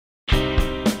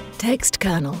Text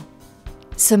Kernel,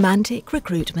 Semantic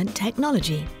Recruitment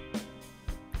Technology.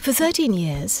 For 13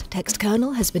 years, Text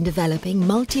Kernel has been developing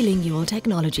multilingual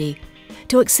technology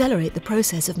to accelerate the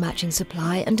process of matching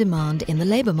supply and demand in the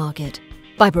labour market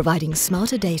by providing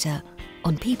smarter data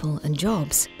on people and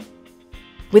jobs.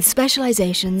 With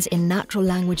specialisations in natural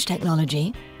language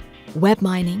technology, web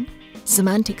mining,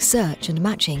 semantic search and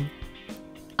matching,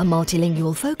 a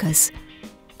multilingual focus,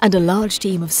 and a large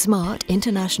team of smart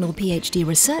international PhD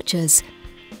researchers,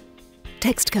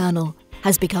 Text Kernel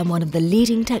has become one of the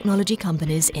leading technology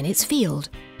companies in its field.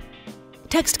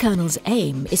 Text Kernel's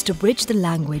aim is to bridge the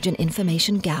language and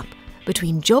information gap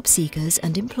between job seekers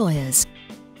and employers.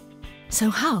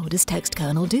 So how does Text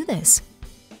Kernel do this?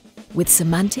 With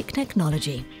Semantic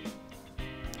Technology.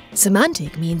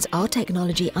 Semantic means our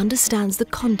technology understands the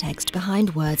context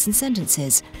behind words and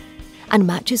sentences and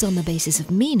matches on the basis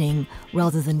of meaning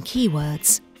rather than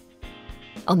keywords.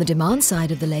 On the demand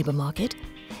side of the labour market,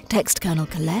 Text Kernel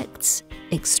collects,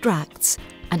 extracts,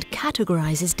 and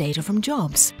categorises data from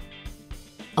jobs.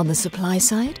 On the supply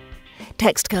side,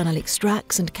 Text Kernel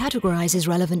extracts and categorises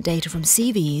relevant data from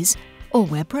CVs or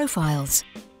web profiles.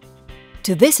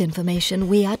 To this information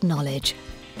we add knowledge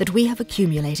that we have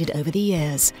accumulated over the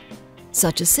years,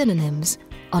 such as synonyms,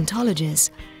 ontologies,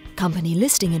 company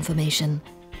listing information,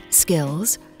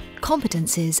 skills,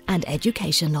 competencies, and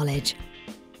education knowledge.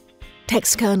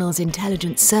 Text Kernel's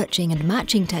intelligent searching and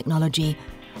matching technology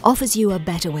offers you a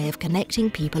better way of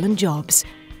connecting people and jobs,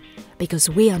 because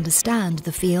we understand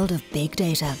the field of big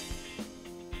data.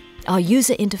 Our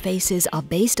user interfaces are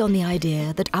based on the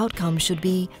idea that outcomes should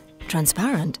be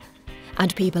transparent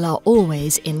and people are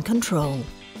always in control.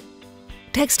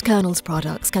 Text Kernel's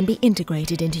products can be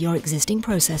integrated into your existing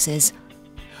processes,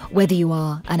 whether you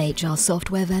are an HR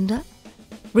software vendor,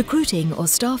 recruiting or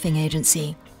staffing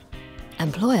agency,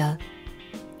 employer,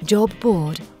 job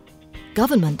board,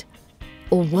 government,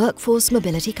 or workforce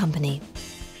mobility company.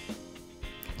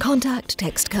 Contact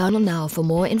Text Kernel now for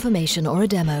more information or a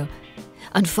demo,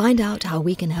 and find out how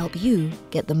we can help you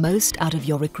get the most out of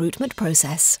your recruitment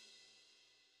process.